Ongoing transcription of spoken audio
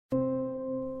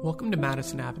Welcome to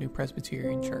Madison Avenue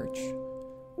Presbyterian Church.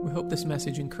 We hope this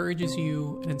message encourages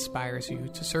you and inspires you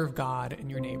to serve God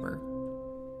and your neighbor.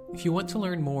 If you want to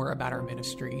learn more about our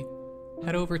ministry,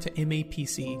 head over to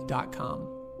mapc.com.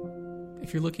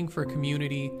 If you're looking for a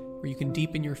community where you can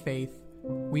deepen your faith,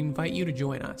 we invite you to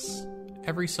join us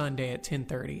every Sunday at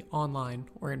 10:30, online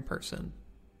or in person.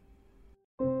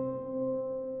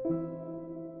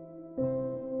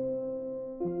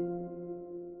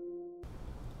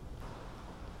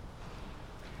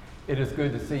 It is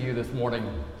good to see you this morning,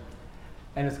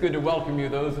 and it's good to welcome you,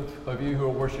 those of you who are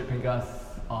worshiping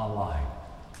us online.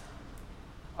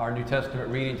 Our New Testament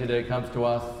reading today comes to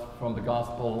us from the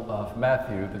Gospel of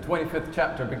Matthew, the 25th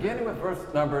chapter, beginning with verse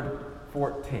numbered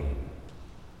 14.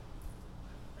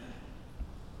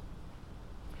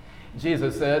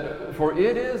 Jesus said, "For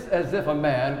it is as if a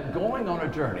man going on a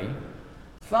journey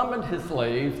summoned his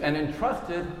slaves and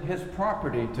entrusted his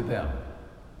property to them.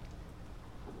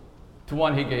 To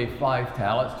one he gave 5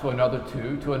 talents, to another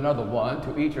 2, to another 1,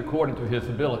 to each according to his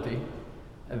ability,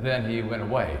 and then he went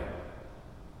away.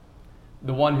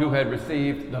 The one who had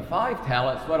received the 5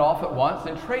 talents went off at once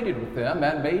and traded with them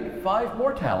and made 5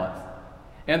 more talents.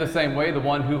 In the same way, the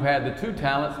one who had the 2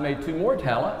 talents made 2 more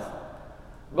talents.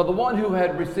 But the one who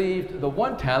had received the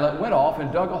 1 talent went off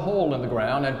and dug a hole in the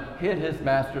ground and hid his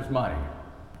master's money.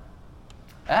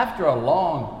 After a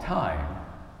long time,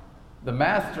 the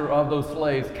master of those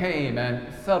slaves came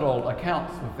and settled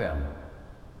accounts with them.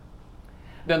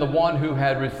 Then the one who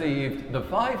had received the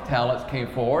 5 talents came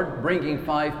forward, bringing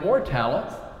 5 more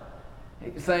talents,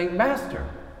 saying, 'Master,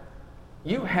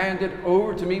 you handed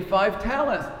over to me 5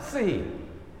 talents. See,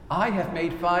 I have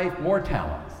made 5 more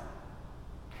talents.'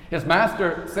 His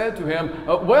master said to him,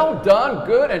 'Well done,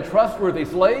 good and trustworthy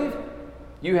slave.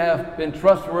 You have been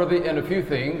trustworthy in a few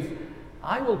things.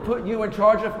 I will put you in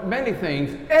charge of many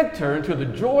things. Enter into the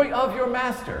joy of your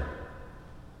master.'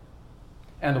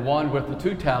 And the one with the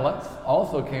 2 talents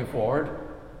also came forward,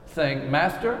 saying,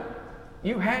 'Master,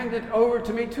 you handed over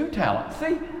to me 2 talents.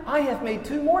 See, I have made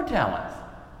 2 more talents.'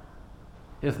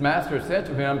 His master said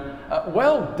to him,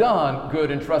 'Well done,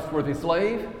 good and trustworthy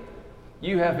slave.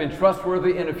 You have been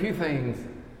trustworthy in a few things.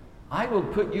 I will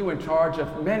put you in charge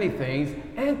of many things.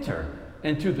 Enter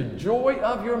into the joy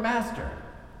of your master.'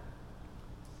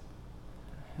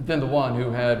 Then the one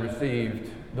who had received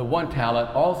the 1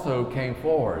 talent also came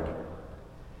forward,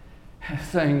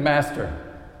 saying, 'Master,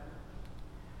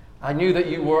 I knew that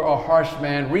you were a harsh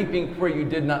man, reaping where you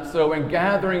did not sow and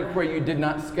gathering where you did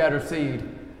not scatter seed.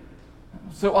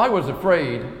 So I was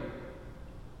afraid,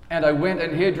 and I went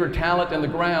and hid your talent in the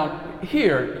ground.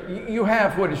 Here, you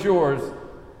have what is yours.'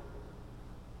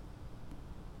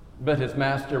 But his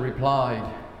master replied,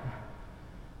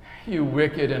 'You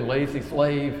wicked and lazy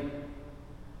slave.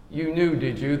 You knew,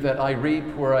 did you, that I reap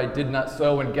where I did not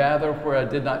sow and gather where I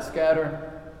did not scatter?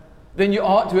 Then you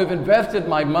ought to have invested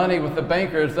my money with the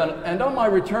bankers, and on my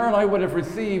return I would have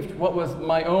received what was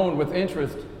my own with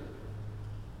interest.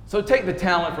 So take the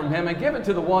talent from him and give it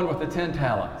to the one with the 10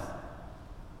 talents.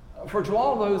 For to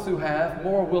all those who have,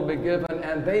 more will be given,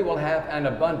 and they will have an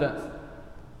abundance.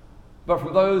 But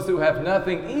from those who have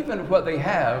nothing, even what they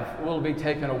have will be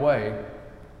taken away.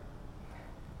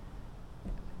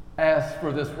 As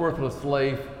for this worthless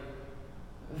slave,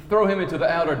 throw him into the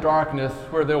outer darkness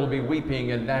where there will be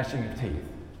weeping and gnashing of teeth.'"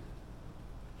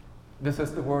 This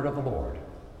is the word of the Lord.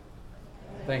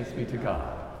 Thanks be to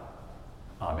God.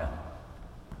 Amen.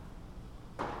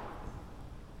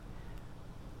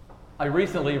 I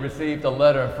recently received a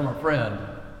letter from a friend.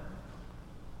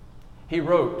 He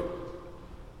wrote,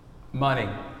 "Money.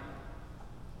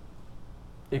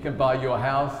 It can buy you a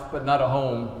house, but not a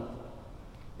home.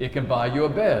 It can buy you a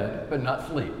bed, but not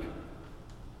sleep.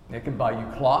 It can buy you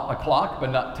a clock,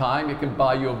 but not time. It can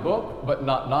buy you a book, but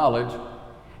not knowledge.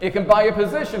 It can buy you a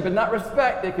position, but not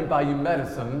respect. It can buy you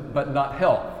medicine, but not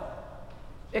health.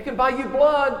 It can buy you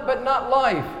blood, but not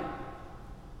life."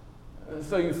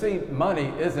 So you see,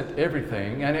 money isn't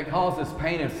everything, and it causes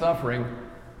pain and suffering.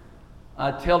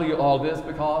 I tell you all this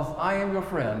because I am your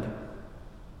friend.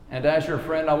 And as your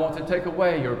friend, I want to take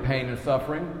away your pain and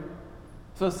suffering.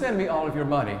 So send me all of your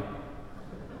money,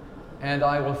 and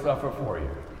I will suffer for you.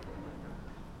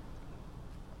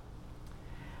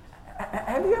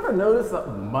 Have you ever noticed that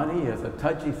money is a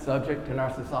touchy subject in our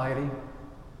society?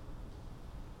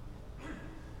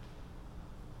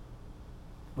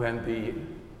 When the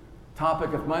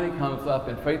topic of money comes up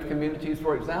in faith communities,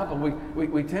 for example,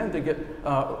 we tend to get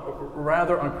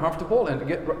rather uncomfortable and to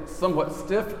get somewhat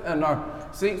stiff in our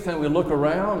seats, and we look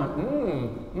around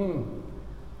and,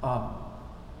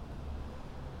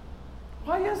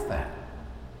 why is that?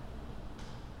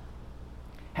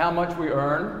 How much we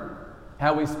earn,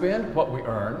 how we spend what we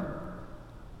earn,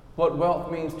 what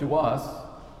wealth means to us,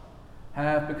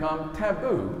 have become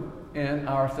taboo in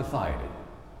our society.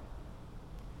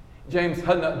 James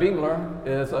Hudnut Beimler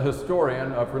is a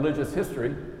historian of religious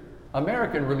history,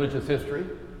 American religious history,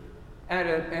 and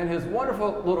in his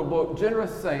wonderful little book,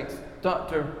 Generous Saints,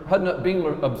 Dr. Hudnut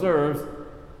Beimler observes,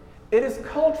 it is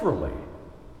culturally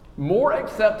more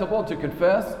acceptable to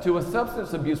confess to a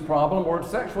substance abuse problem or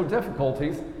sexual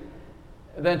difficulties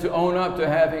than to own up to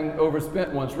having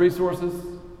overspent one's resources,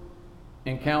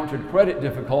 encountered credit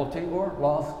difficulty, or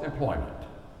lost employment.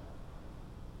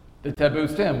 The taboo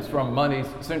stems from money's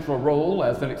central role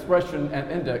as an expression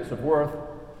and index of worth.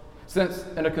 Since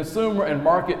in a consumer and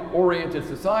market-oriented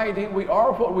society, we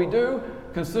are what we do,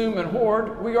 consume and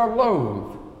hoard, we are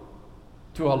loath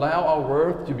to allow our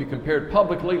worth to be compared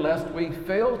publicly lest we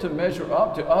fail to measure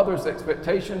up to others'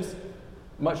 expectations,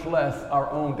 much less our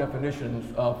own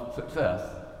definitions of success.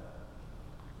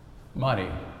 Money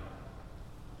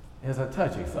is a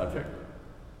touchy subject.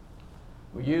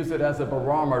 We use it as a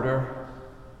barometer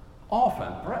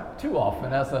often, perhaps too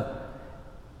often, as an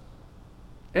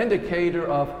indicator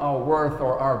of our worth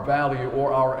or our value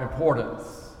or our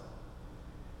importance.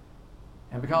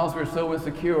 And because we're so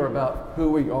insecure about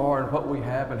who we are and what we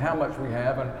have and how much we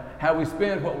have and how we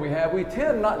spend what we have, we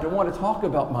tend not to want to talk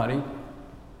about money,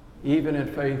 even in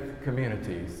faith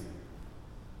communities.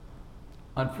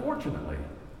 Unfortunately,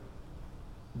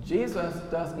 Jesus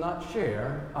does not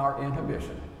share our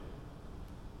inhibition.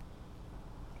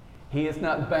 He is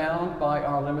not bound by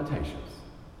our limitations.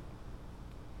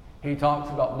 He talks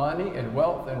about money and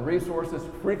wealth and resources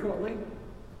frequently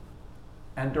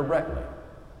and directly.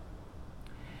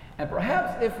 And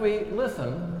perhaps if we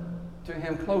listen to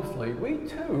him closely, we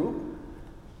too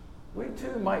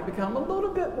might become a little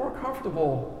bit more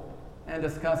comfortable in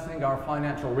discussing our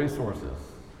financial resources.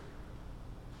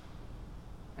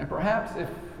 And perhaps if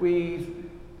we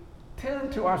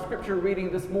tend to our scripture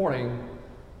reading this morning,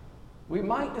 we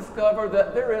might discover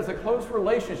that there is a close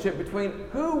relationship between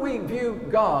who we view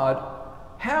God,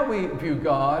 how we view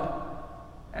God,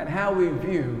 and how we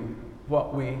view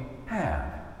what we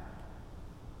have.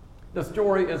 The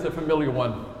story is a familiar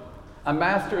one. A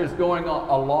master is going on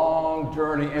a long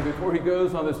journey, and before he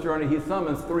goes on this journey, he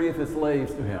summons 3 of his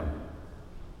slaves to him.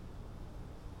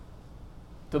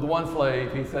 To the one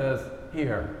slave, he says,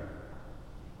 Here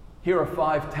are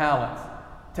 5 talents.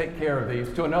 Take care of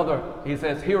these. To another, he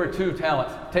says, here are 2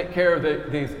 talents. Take care of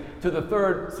these. To the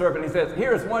third servant, he says,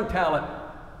 here's 1 talent.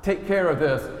 Take care of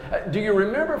this. Do you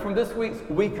remember from this week's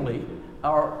weekly,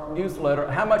 our newsletter,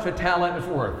 how much a talent is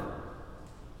worth?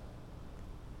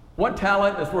 1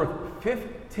 talent is worth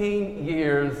 15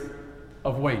 years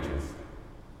of wages.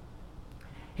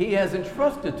 He has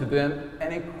entrusted to them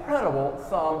an incredible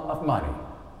sum of money.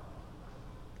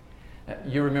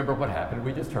 You remember what happened.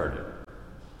 We just heard it.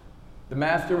 The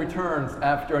master returns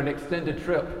after an extended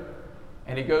trip,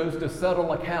 and he goes to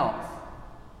settle accounts.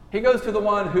 He goes to the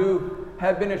one who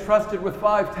had been entrusted with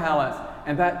 5 talents,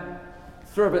 and that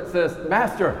servant says,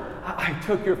 Master, I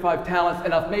took your 5 talents,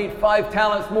 and I've made 5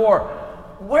 talents more.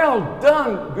 Well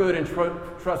done, good and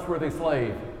trustworthy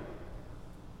slave.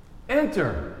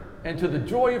 Enter into the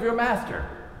joy of your master.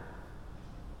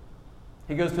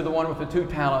 He goes to the one with the 2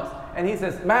 talents, and he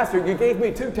says, Master, you gave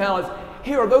me 2 talents.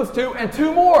 Here are those 2 and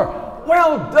 2 more.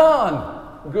 Well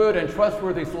done, good and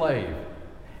trustworthy slave.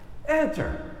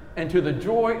 Enter into the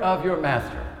joy of your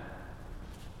master.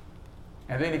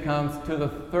 And then he comes to the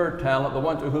 3rd talent, the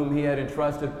one to whom he had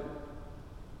entrusted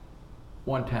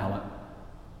 1 talent.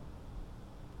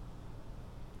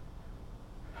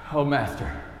 Oh,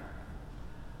 master,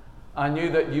 I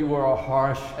knew that you were a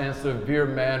harsh and severe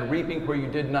man, reaping where you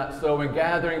did not sow and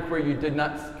gathering where you did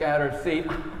not scatter seed.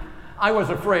 I was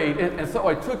afraid, and so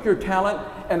I took your talent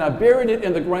and I buried it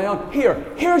in the ground.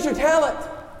 Here's your talent.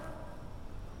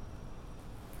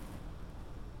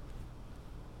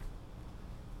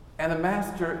 And the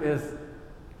master is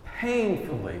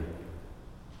painfully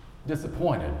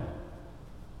disappointed.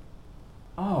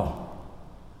 Oh,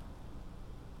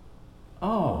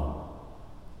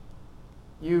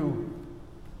 you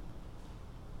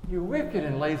wicked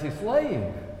and lazy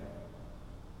slave.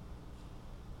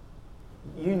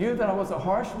 You knew that I was a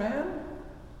harsh man?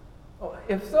 Well,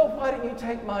 if so, why didn't you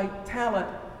take my talent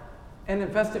and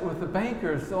invest it with the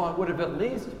bankers so I would have at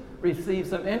least received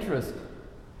some interest?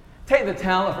 Take the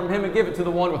talent from him and give it to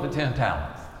the one with the 10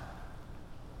 talents.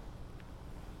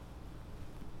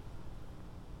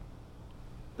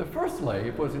 The first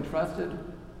slave was entrusted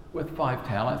with 5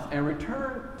 talents and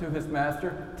returned to his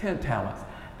master 10 talents.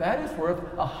 That is worth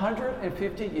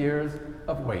 150 years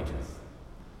of wages.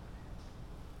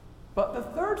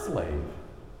 slave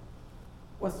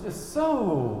was just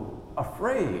so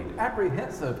afraid,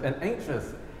 apprehensive, and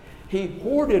anxious. He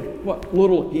hoarded what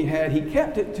little he had. He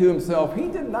kept it to himself. He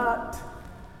did not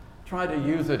try to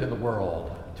use it in the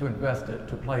world, to invest it,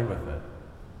 to play with it.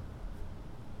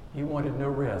 He wanted no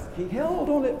risk. He held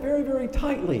on it very, very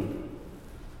tightly.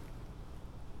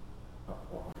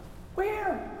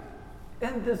 Where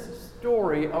in this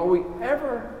story are we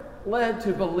ever led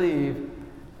to believe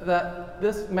that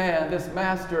this man, this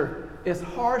master, is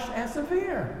harsh and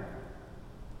severe?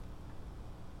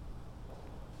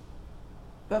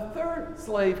 The third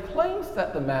slave claims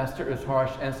that the master is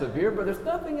harsh and severe, but there's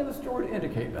nothing in the story to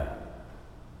indicate that.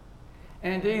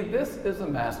 And indeed, this is a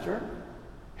master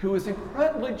who is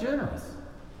incredibly generous,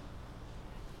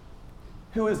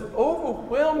 who is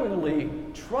overwhelmingly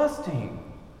trusting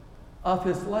of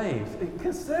his slaves.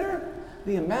 Consider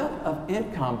the amount of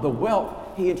income, the wealth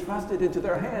he entrusted into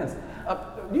their hands.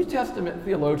 New Testament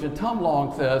theologian Tom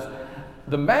Long says,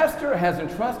 the master has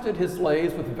entrusted his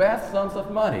slaves with vast sums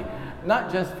of money,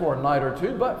 not just for a night or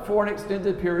two, but for an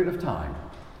extended period of time.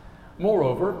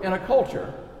 Moreover, in a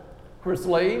culture where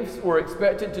slaves were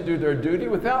expected to do their duty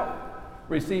without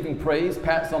receiving praise,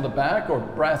 pats on the back, or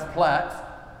brass plaques,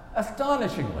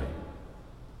 astonishingly,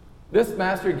 this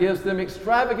master gives them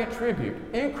extravagant tribute,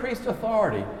 increased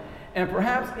authority, and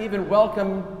perhaps even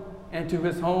welcome into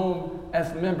his home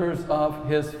as members of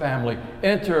his family.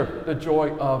 Enter the joy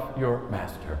of your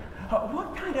master.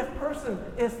 What kind of person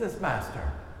is this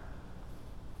master?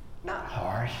 Not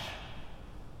harsh,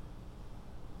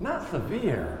 not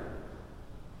severe.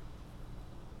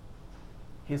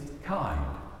 He's kind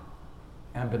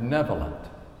and benevolent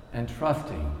and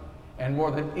trusting, and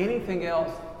more than anything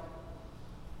else,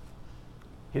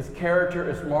 his character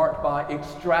is marked by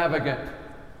extravagant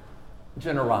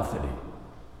generosity.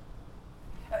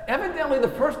 Evidently, the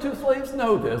first two slaves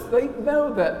know this. They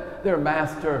know that their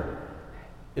master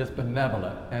is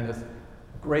benevolent and is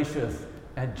gracious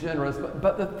and generous.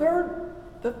 But the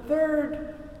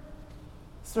third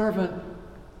servant,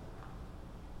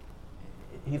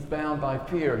 he's bound by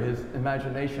fear. His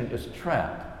imagination is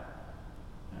trapped.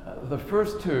 The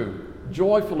first two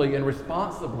joyfully and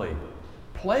responsibly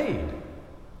played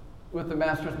with the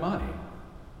master's money.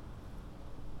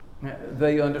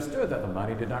 They understood that the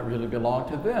money did not really belong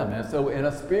to them. And so in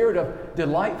a spirit of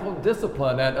delightful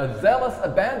discipline and a zealous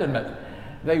abandonment,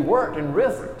 they worked and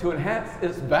risked to enhance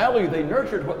its value. They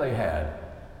nurtured what they had.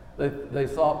 They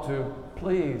sought to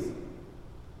please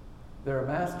their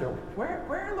master.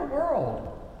 Where in the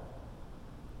world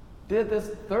did this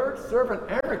third servant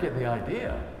ever get the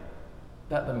idea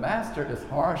that the master is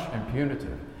harsh and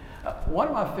punitive? One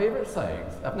of my favorite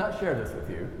sayings, I've not shared this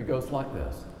with you, it goes like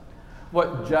this.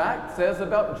 What Jack says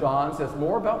about John says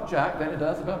more about Jack than it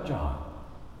does about John.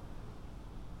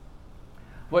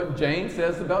 What Jane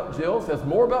says about Jill says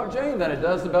more about Jane than it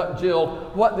does about Jill.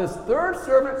 What this third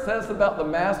servant says about the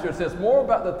master says more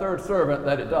about the third servant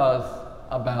than it does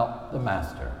about the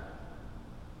master.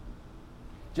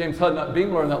 James Hudnut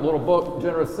Bingler, in that little book,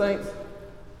 Generous Saints,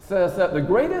 says that the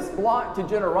greatest block to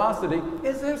generosity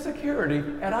is insecurity,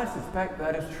 and I suspect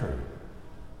that is true.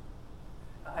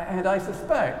 And I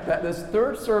suspect that this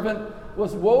third servant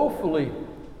was woefully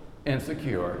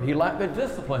insecure. He lacked the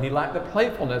discipline, he lacked the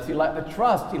playfulness, he lacked the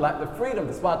trust, he lacked the freedom,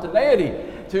 the spontaneity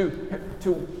to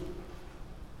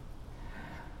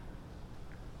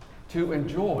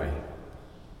enjoy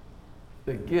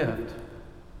the gift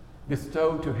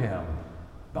bestowed to him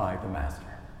by the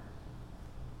master.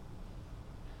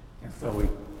 And so we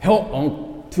held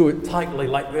on to it tightly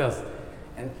like this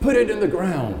and put it in the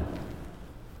ground.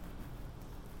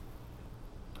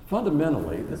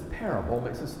 Fundamentally, this parable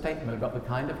makes a statement about the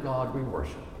kind of God we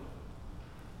worship.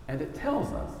 And it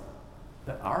tells us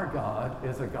that our God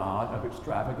is a God of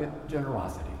extravagant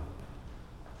generosity.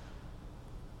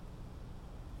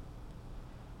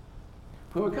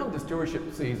 When we come to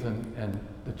stewardship season in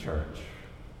the church,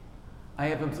 I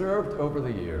have observed over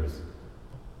the years,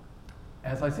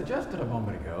 as I suggested a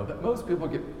moment ago, that most people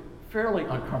get fairly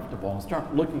uncomfortable and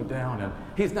start looking down, and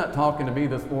he's not talking to me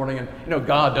this morning, and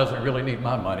God doesn't really need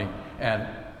my money, and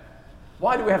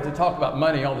why do we have to talk about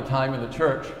money all the time in the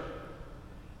church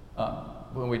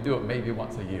when we do it maybe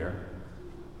once a year?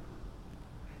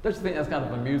 Don't you think that's kind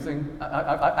of amusing?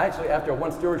 I actually, after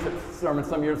one stewardship sermon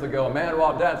some years ago, a man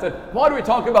walked down and said, why do we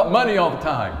talk about money all the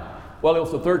time? Well, it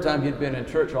was the third time he'd been in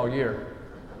church all year.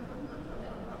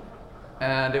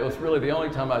 And it was really the only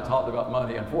time I talked about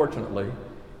money, unfortunately.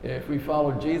 If we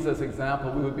followed Jesus'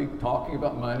 example, we would be talking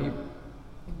about money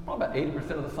about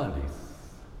 80% of the Sundays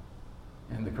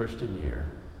in the Christian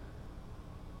year.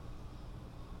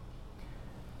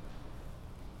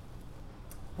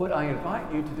 What I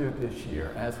invite you to do this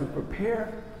year as we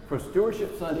prepare for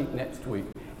Stewardship Sunday next week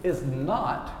is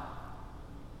not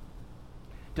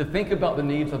to think about the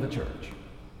needs of the church.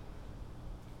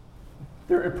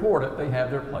 They're important, they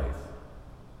have their place.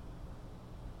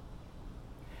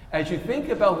 As you think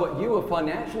about what you will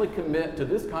financially commit to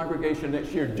this congregation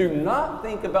next year, do not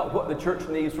think about what the church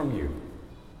needs from you.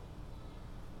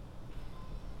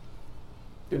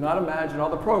 Do not imagine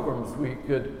all the programs we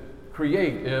could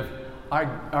create if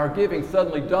our giving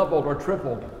suddenly doubled or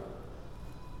tripled.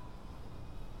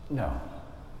 No.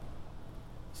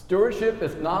 Stewardship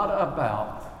is not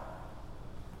about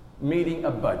meeting a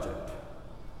budget.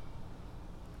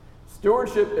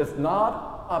 Stewardship is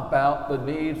not about the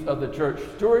needs of the church.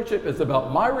 Stewardship is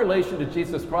about my relation to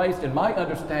Jesus Christ and my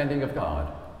understanding of God.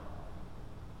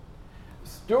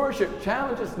 Stewardship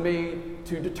challenges me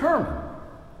to determine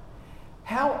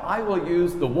how I will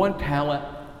use the one talent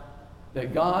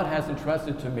that God has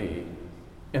entrusted to me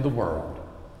in the world.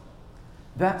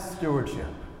 That's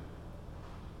stewardship.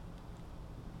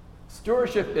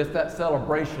 Stewardship is that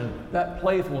celebration, that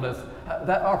playfulness,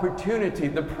 that opportunity,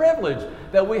 the privilege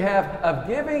that we have of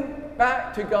giving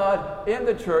back to God in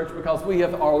the church because we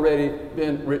have already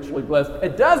been richly blessed.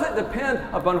 It doesn't depend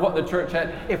upon what the church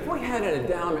had. If we had an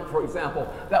endowment, for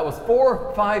example, that was 4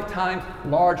 or 5 times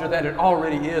larger than it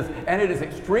already is, and it is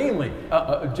extremely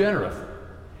generous,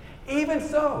 even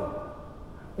so,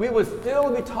 we would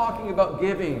still be talking about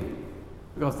giving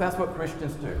because that's what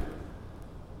Christians do.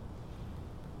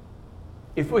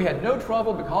 If we had no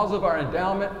trouble because of our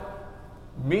endowment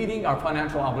meeting our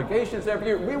financial obligations every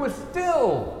year, we would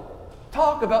still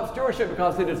talk about stewardship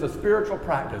because it is a spiritual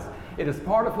practice. It is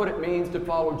part of what it means to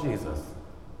follow Jesus.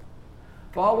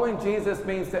 Following Jesus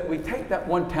means that we take that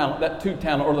 1 talent, that 2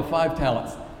 talent, or the 5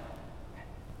 talents,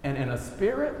 and in a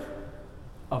spirit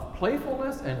of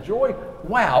playfulness and joy,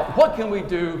 wow, what can we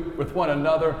do with one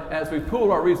another as we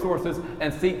pool our resources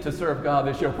and seek to serve God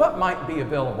this year? What might be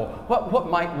available? What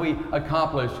might we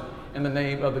accomplish in the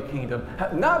name of the kingdom?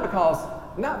 Not because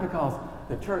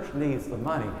the church needs the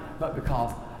money, but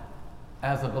because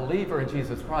as a believer in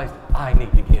Jesus Christ, I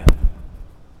need to give.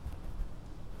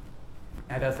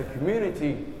 And as a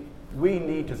community, we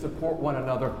need to support one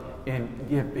another in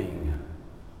giving.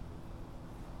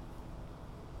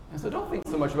 And so don't think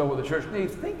so much about what the church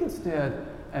needs. Think instead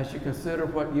as you consider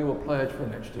what you will pledge for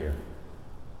next year.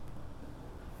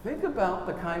 Think about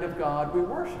the kind of God we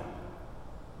worship.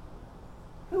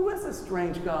 Who is this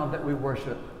strange God that we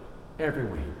worship every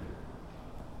week?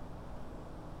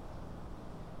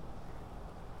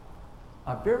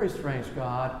 A very strange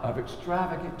God of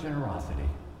extravagant generosity.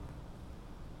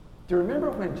 Do you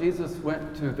remember when Jesus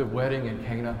went to the wedding in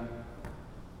Cana?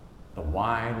 The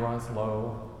wine runs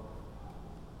low.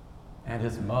 And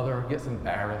his mother gets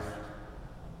embarrassed.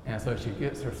 And so she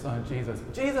gets her son, Jesus,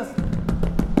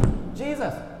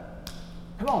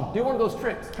 come on, do one of those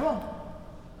tricks, come on.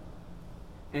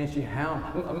 And she hounds,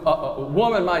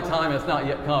 woman, my time has not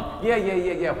yet come.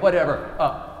 Yeah, whatever.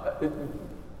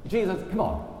 Jesus, come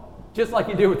on. Just like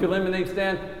you do with your lemonade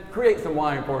stand, create some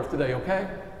wine for us today, okay?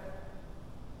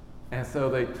 And so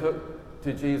they took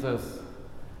to Jesus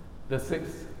the 6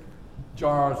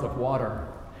 jars of water.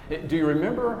 Do you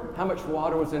remember how much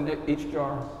water was in each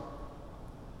jar?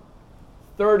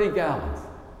 30 gallons.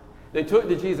 They took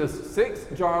to Jesus 6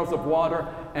 jars of water,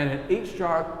 and in each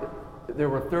jar there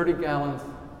were 30 gallons,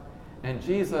 and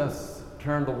Jesus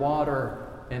turned the water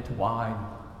into wine.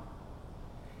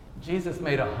 Jesus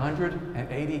made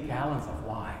 180 gallons of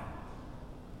wine.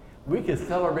 We could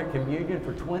celebrate communion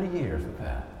for 20 years with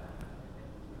that.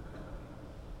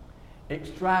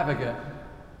 Extravagant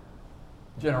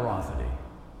generosity.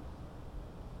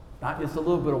 Not just a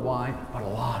little bit of wine, but a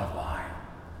lot of wine.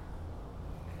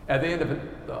 At the end of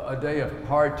a day of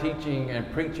hard teaching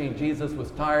and preaching, Jesus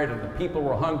was tired and the people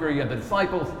were hungry, and the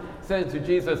disciples said to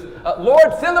Jesus,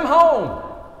 Lord, send them home.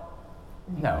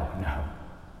 No.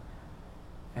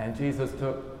 And Jesus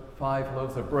took 5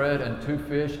 loaves of bread and 2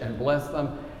 fish and blessed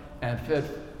them and fed.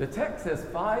 The text says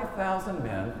 5,000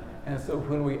 men. And so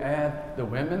when we add the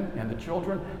women and the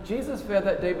children, Jesus fed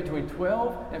that day between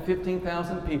 12 and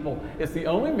 15,000 people. It's the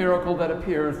only miracle that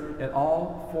appears in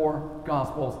all 4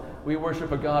 Gospels. We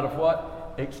worship a God of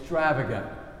what? Extravagant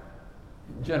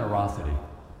generosity.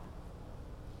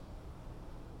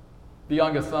 The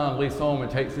youngest son leaves home and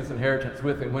takes his inheritance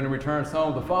with him. When he returns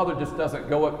home, the father just doesn't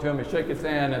go up to him and shake his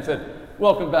hand and say,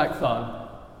 "Welcome back, son."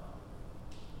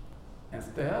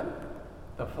 Instead,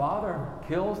 the father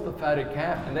kills the fatted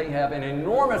calf, and they have an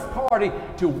enormous party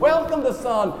to welcome the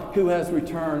son who has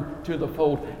returned to the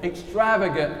fold.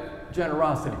 Extravagant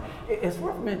generosity. It's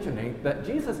worth mentioning that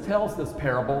Jesus tells this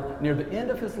parable near the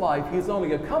end of his life. He's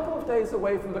only a couple of days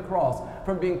away from the cross,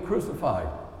 from being crucified,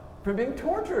 from being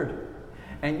tortured.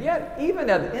 And yet, even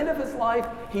at the end of his life,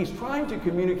 he's trying to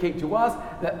communicate to us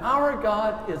that our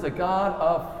God is a God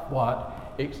of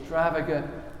what? Extravagant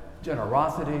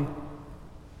generosity.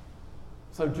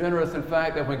 So generous, in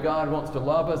fact, that when God wants to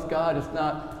love us, God does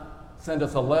not send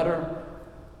us a letter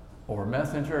or a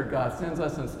messenger. God sends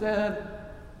us instead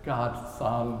God's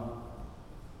Son.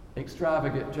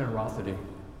 Extravagant generosity.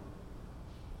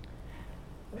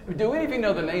 Do any of you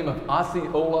know the name of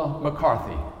Osceola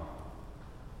McCarthy?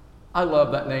 I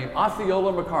love that name,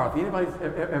 Osceola McCarthy. Anybody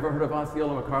ever heard of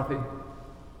Osceola McCarthy?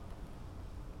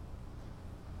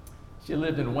 She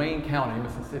lived in Wayne County,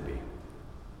 Mississippi.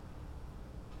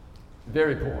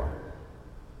 Very poor.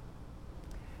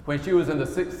 When she was in the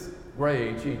 6th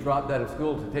grade, she dropped out of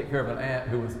school to take care of an aunt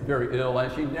who was very ill,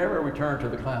 and she never returned to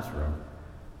the classroom.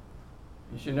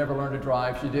 She never learned to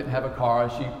drive. She didn't have a car.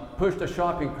 She pushed a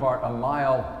shopping cart a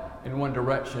mile in one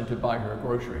direction to buy her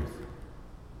groceries.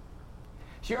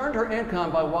 She earned her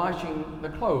income by washing the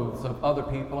clothes of other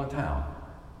people in town.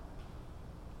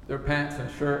 Their pants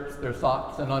and shirts, their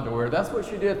socks and underwear. That's what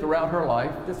she did throughout her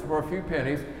life, just for a few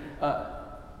pennies.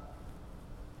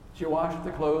 She washed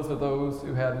the clothes of those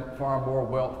who had far more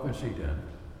wealth than she did.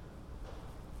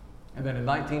 And then in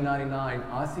 1999,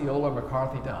 Osceola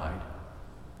McCarthy died.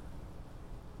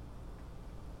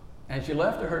 And she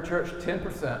left to her church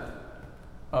 10%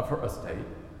 of her estate.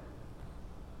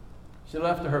 She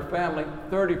left to her family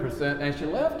 30%, and she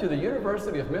left to the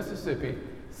University of Mississippi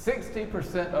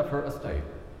 60% of her estate.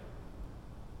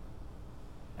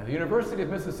 And the University of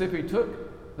Mississippi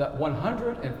took that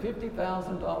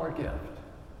 $150,000 gift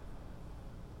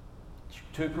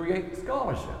to create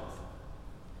scholarships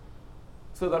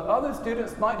so that other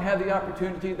students might have the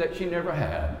opportunity that she never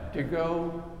had to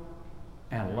go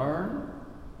and learn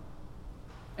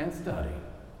and study.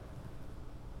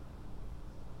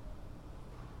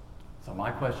 So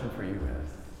my question for you is,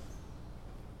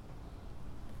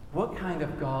 what kind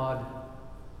of God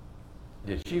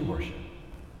did she worship?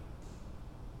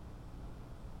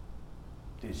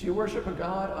 Did she worship a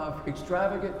God of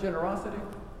extravagant generosity?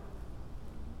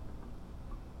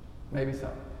 Maybe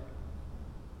so.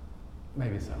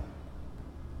 Maybe so.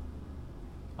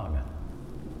 Amen.